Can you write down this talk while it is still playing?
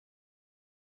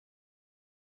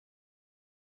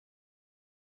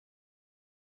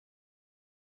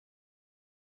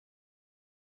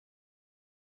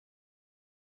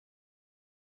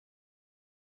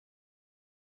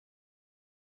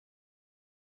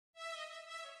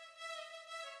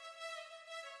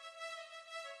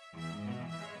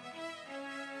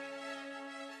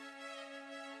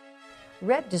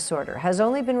Rett disorder has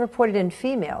only been reported in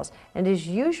females and is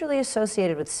usually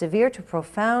associated with severe to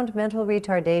profound mental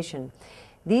retardation.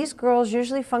 These girls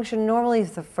usually function normally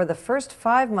for the first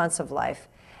 5 months of life.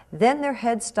 Then their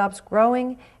head stops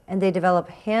growing and they develop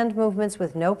hand movements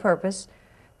with no purpose,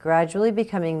 gradually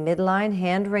becoming midline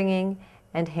hand wringing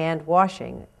and hand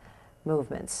washing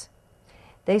movements.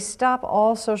 They stop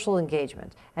all social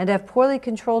engagement and have poorly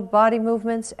controlled body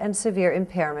movements and severe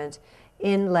impairment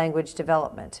in language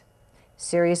development.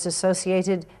 Serious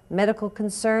associated medical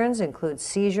concerns include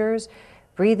seizures,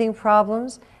 breathing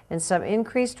problems, and some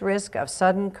increased risk of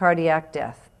sudden cardiac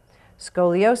death.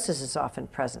 Scoliosis is often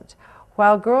present.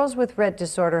 While girls with Rett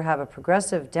disorder have a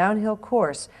progressive downhill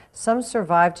course, some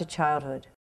survive to childhood.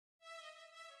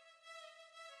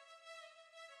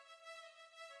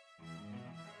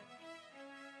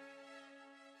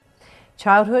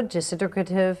 Childhood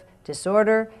disintegrative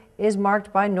disorder is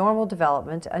marked by normal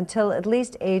development until at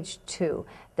least age 2,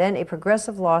 then a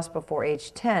progressive loss before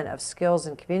age 10 of skills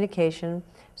in communication,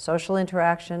 social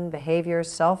interaction, behavior,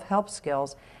 self-help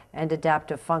skills, and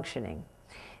adaptive functioning.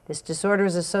 This disorder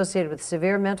is associated with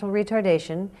severe mental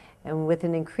retardation and with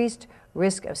an increased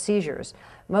risk of seizures.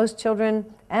 Most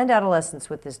children and adolescents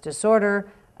with this disorder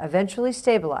eventually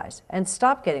stabilize and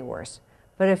stop getting worse,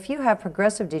 but a few have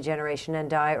progressive degeneration and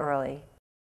die early.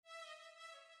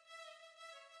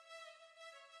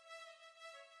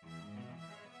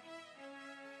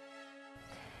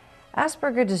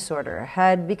 Asperger disorder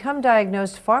had become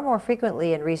diagnosed far more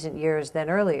frequently in recent years than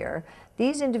earlier.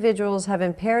 These individuals have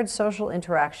impaired social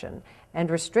interaction and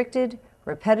restricted,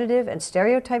 repetitive, and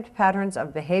stereotyped patterns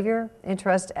of behavior,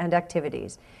 interest, and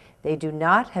activities. They do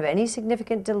not have any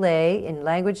significant delay in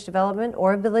language development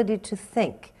or ability to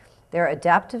think. Their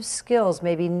adaptive skills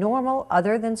may be normal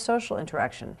other than social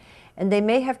interaction, and they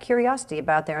may have curiosity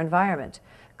about their environment.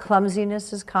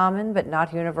 Clumsiness is common but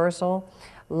not universal.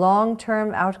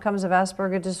 Long-term outcomes of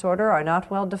Asperger disorder are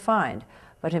not well defined,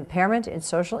 but impairment in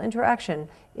social interaction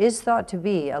is thought to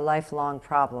be a lifelong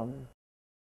problem.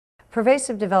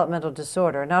 Pervasive developmental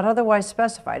disorder, not otherwise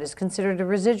specified, is considered a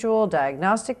residual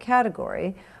diagnostic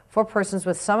category for persons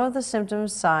with some of the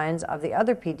symptoms, signs of the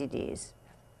other PDDs,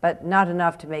 but not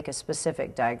enough to make a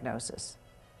specific diagnosis.